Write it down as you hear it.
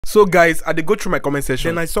So guys, I did go through my comment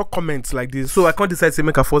section. Then I saw comments like this. So I can't decide to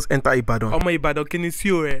make a first enter Ibadan. Omo Ibadan, can you see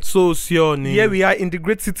you? So sure. Here we are in the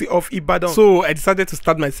great city of Ibadan. So I decided to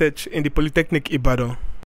start my search in the Polytechnic Ibadan.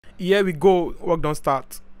 Here we go. Work don't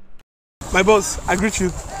start. My boss, I greet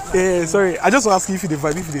you. Yeah, sorry. I just want to ask you if you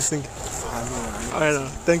vibe, if you sing. Alright,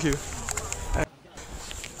 thank you.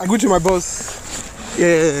 I greet you, my boss.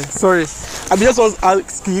 Yeah, sorry. I just want to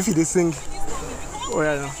ask you if you sing.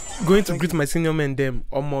 Alright. Going to greet my senior men them.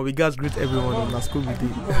 Omo, we guys greet everyone in our school with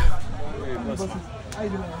it.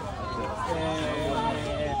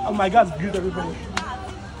 Oh my God, greet everybody.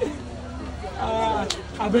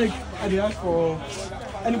 I beg, I did ask for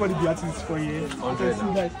anybody be artist for you. 100.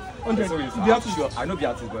 100. Sorry, the artist. sure. I know the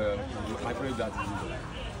artist, but my friend the artist.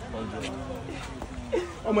 100.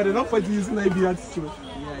 Oh my, they're not fighting using that be artist too.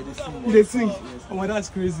 Yeah, they sing. They sing. Yes. Oh my, that's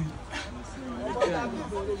crazy.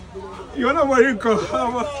 You wanna worry,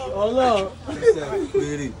 oh no.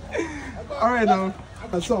 Really? Alright now.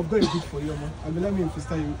 So I've got a beat for you, man. I mean, let me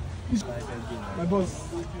freestyle you. My boss.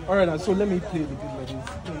 Alright now, so let me play the beat like this.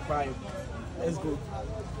 25. Let's go.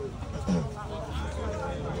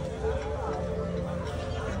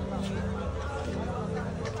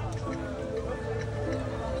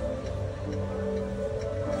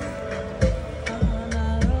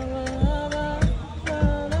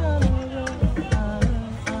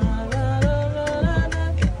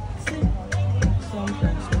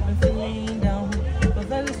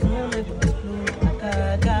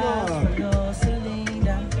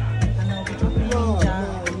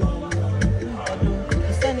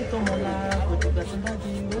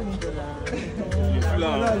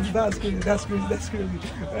 That's crazy.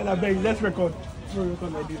 Well, I beg you, let's record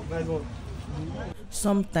like this. Nice one.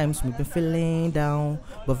 Sometimes we been feeling down,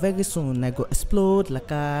 but very soon I go explode like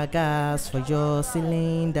a gas for your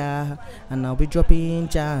cylinder, and I'll be dropping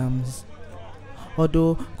jams.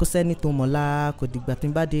 Although, kò sẹ́ni tó mọ̀la, kò dìgbà tí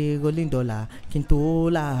n bá dé rolling dollar, kí n tó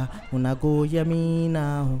là, una go hear me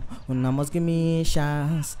now, una must give me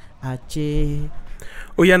chance, ache.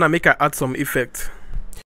 Oh yeah, now make I add some effect.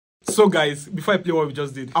 So guys, before I play what we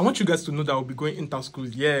just did, I want you guys to know that I'll be going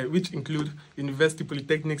inter-schools, yeah, which include university,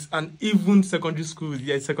 polytechnics, and even secondary schools,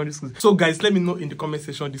 yeah, secondary schools. So guys, let me know in the comment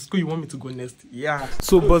section the school you want me to go next, yeah.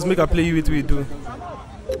 So boss, make I play you what we do.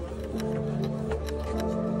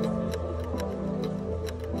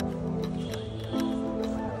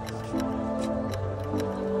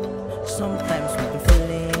 Sometimes we been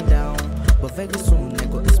feeling down, but very soon I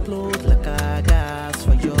go explode like a gas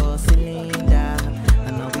for your cylinder,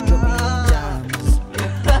 and I'll be dropping jams.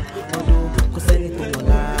 Although, kò sẹ́ni tó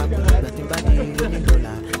mọ̀la, kò dìgbà tí n bá dé rolling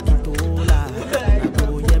dollar, kí n tó là, una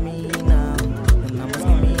go hear me now, una must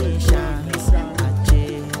give me chance,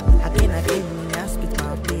 ache. Again, I spit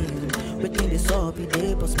my pain, wetin dey sup, e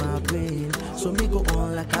dey bust my brain, so me go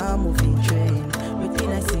on like a moving train.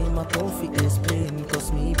 Wetin I see, my phone fit explain,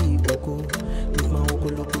 cause me be Boko. With my Oko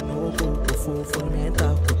Loco no Oko, follow me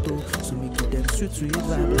enter Koto. So me give them sweet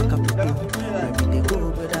vibe like a Koto. Where we they go,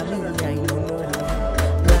 but I mean I don't know.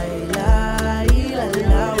 La la la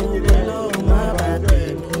la.